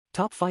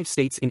Top 5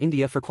 states in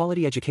India for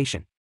quality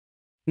education.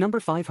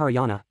 Number 5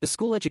 Haryana. The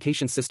school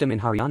education system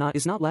in Haryana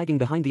is not lagging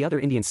behind the other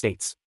Indian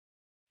states.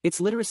 Its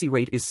literacy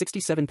rate is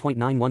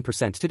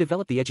 67.91%. To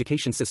develop the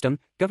education system,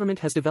 government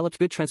has developed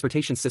good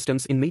transportation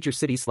systems in major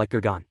cities like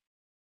Gurgaon.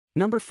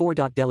 Number 4.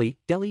 Delhi.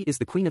 Delhi is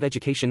the queen of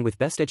education with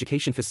best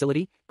education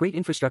facility, great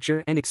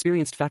infrastructure and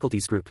experienced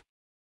faculties group.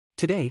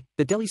 Today,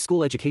 the Delhi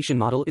school education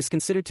model is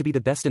considered to be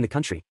the best in the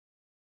country.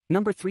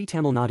 Number 3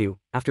 Tamil Nadu.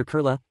 After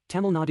Kerala,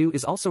 Tamil Nadu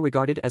is also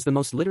regarded as the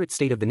most literate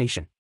state of the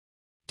nation.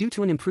 Due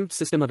to an improved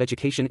system of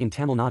education in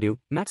Tamil Nadu,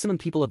 maximum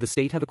people of the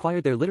state have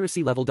acquired their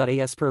literacy level.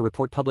 As per a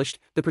report published,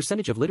 the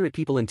percentage of literate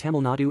people in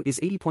Tamil Nadu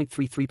is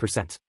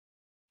 80.33%.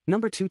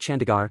 Number 2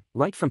 Chandigarh.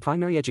 Right from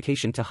primary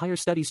education to higher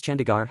studies,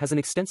 Chandigarh has an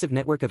extensive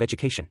network of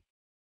education.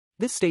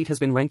 This state has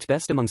been ranked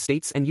best among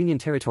states and union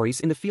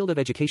territories in the field of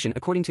education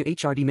according to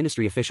HRD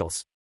ministry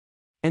officials.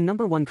 And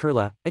number 1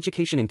 Kerala.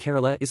 Education in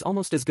Kerala is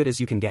almost as good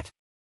as you can get.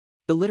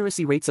 The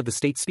literacy rates of the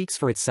state speaks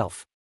for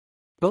itself.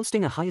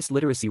 Boasting a highest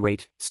literacy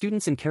rate,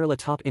 students in Kerala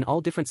top in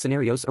all different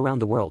scenarios around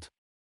the world.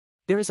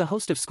 There is a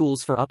host of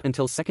schools for up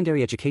until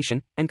secondary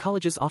education, and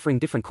colleges offering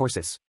different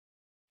courses.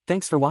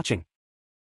 Thanks for watching.